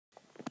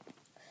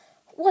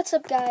What's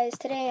up, guys?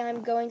 Today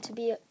I'm going to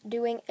be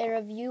doing a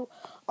review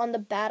on the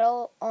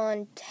battle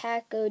on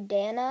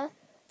takodana.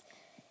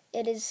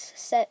 It is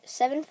set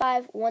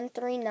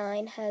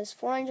 75139, has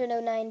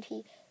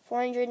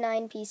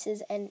 409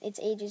 pieces, and its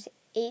ages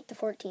 8 to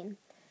 14.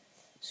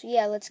 So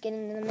yeah, let's get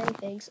into the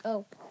minifigs.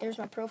 Oh, there's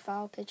my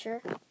profile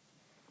picture.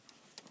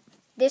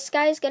 This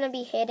guy's going to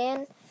be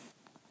hidden.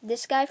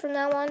 This guy from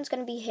now on is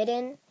going to be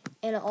hidden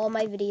in all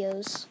my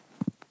videos.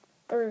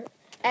 Or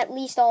at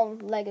least all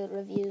Lego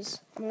reviews.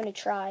 I'm going to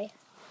try.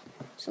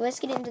 So let's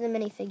get into the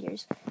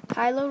minifigures.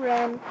 Kylo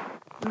Ren,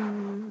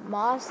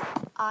 Maz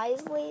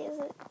Eisley, is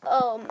it?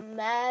 Oh,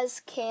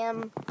 Maz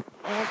Cam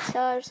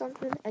Anta or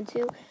something. And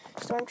 2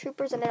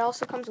 stormtroopers. And it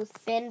also comes with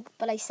Finn,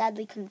 but I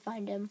sadly couldn't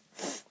find him.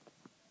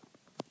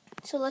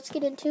 So let's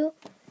get into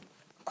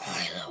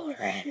Kylo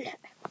Ren.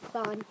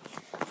 God,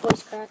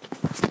 voice crack.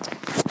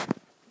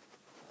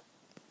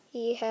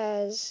 He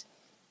has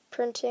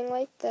printing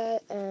like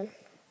that and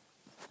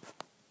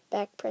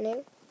back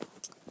printing.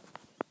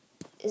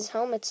 His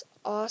helmet's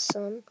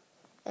awesome.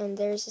 And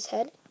there's his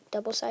head.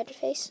 Double-sided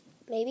face,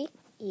 maybe?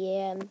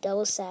 Yeah,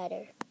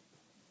 double-sider.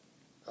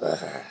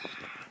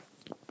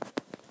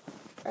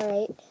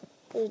 Alright,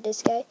 here's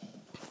this guy.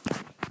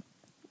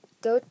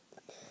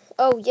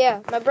 Oh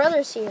yeah, my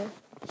brother's here.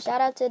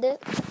 Shout out to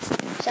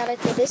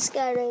this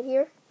guy right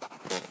here.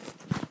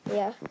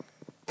 Yeah.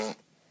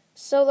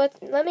 So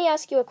let me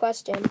ask you a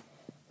question.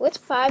 What's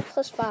 5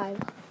 plus 5?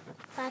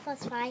 5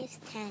 plus 5 is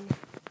 10.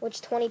 What's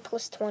 20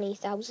 plus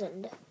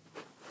 20,000?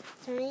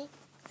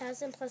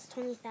 20,000 plus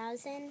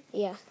 20,000?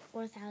 Yeah.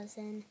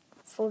 4,000.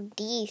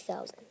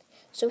 40,000.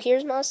 So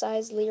here's Mos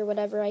Eisley, or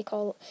whatever I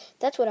call.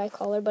 That's what I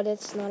call her, but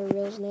it's not a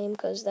real name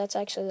because that's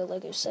actually a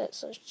Lego set.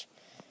 So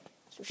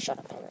shut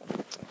up, Henry.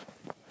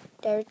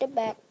 There's the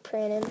back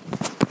printing.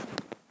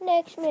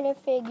 Next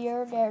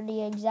minifigure, they're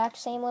the exact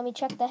same. Let me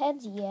check the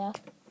heads. Yeah.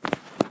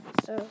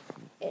 So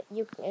it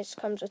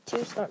comes with 2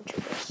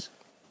 stormtroopers.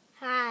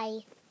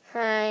 Hi.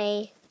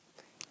 Hi.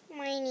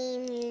 My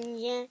name is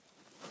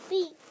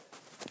Jeffy.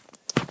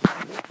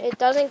 It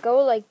doesn't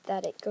go like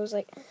that. It goes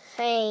like,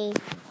 hey,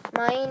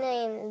 my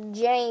name is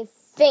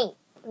Jeffy.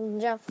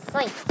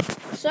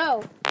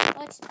 So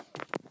let's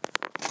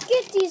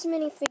get these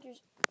minifigures.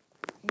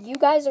 You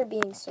guys are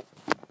being so.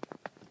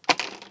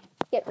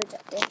 Get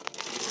rejected.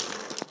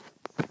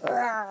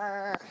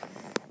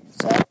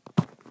 So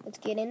let's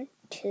get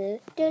into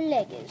the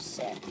Lego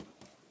set.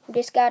 We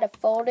just got a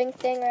folding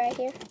thing right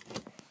here,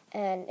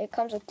 and it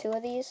comes with 2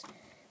 of these.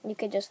 You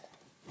can just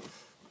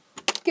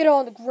get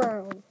on the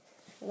ground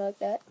like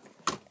that.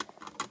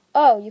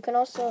 Oh, you can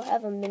also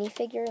have a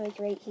minifigure like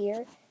right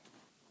here.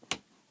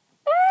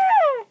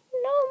 Ah!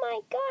 No,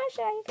 my gosh,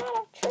 I got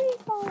a tree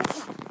falling.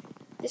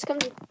 This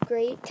comes with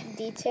great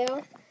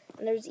detail,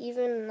 and there's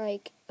even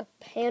like a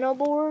panel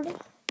board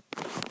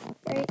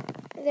right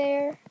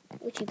there,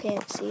 which you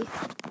can't see.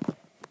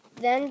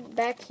 Then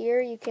back here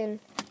you can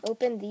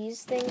open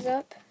these things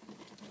up,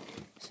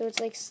 so it's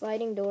like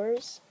sliding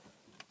doors.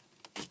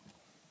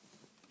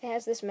 It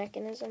has this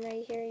mechanism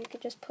right here you could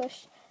just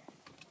push,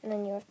 and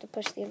then you have to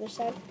push the other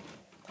side.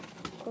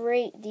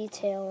 Great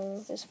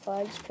detailing. This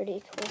flag's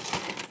pretty cool.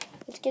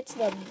 Let's get to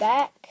the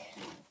back.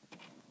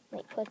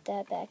 Let me put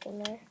that back in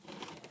there.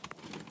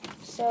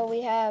 So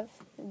we have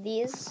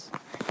these.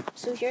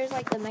 So here's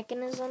like the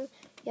mechanism.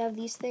 You have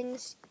these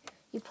things.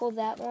 You pull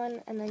that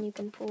one, and then you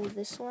can pull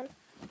this one.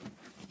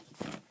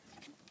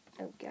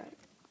 Oh god.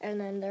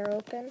 And then they're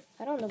open.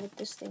 I don't know what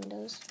this thing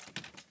does.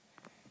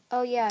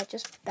 Oh yeah, it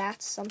just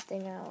bats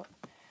something out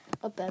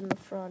up in the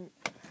front.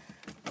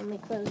 Let me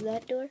close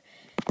that door.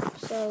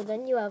 So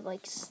then you have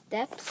like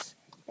steps,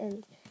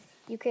 and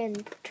you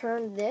can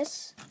turn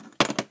this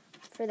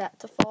for that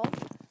to fall.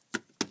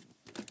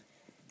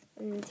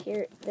 And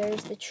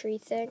there's the tree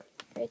thing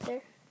right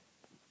there.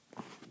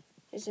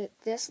 Is it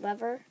this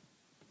lever?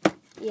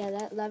 Yeah,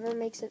 that lever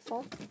makes it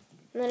fall.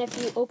 And then if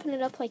you open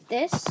it up like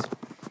this,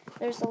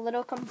 there's a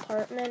little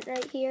compartment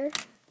right here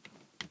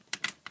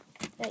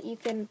that you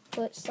can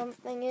put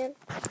something in,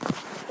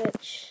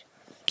 which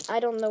I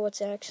don't know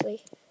what's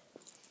actually.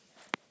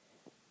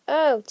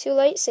 Oh, 2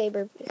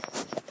 lightsaber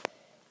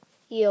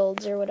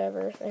yields or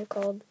whatever they're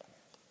called.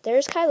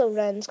 There's Kylo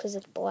Ren's because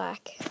it's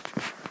black.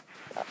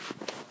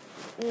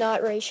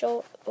 Not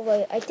racial.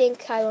 Wait, I think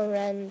Kylo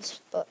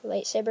Ren's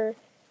lightsaber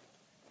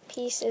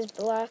piece is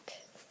black.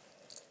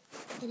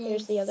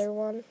 Here's the other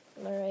one.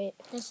 Alright.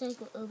 That's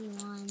like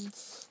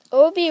Obi-Wan's.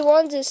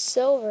 Obi-Wan's is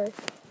silver.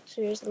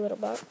 So here's the little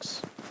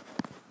box.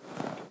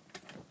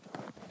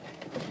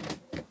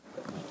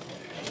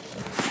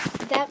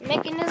 That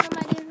mechanism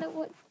I didn't know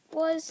what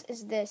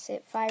is this.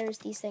 It fires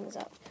these things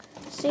up.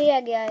 So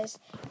yeah, guys,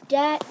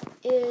 that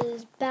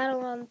is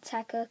Battle on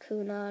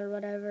Takodana or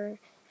whatever.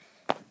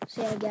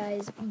 So yeah,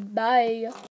 guys, bye.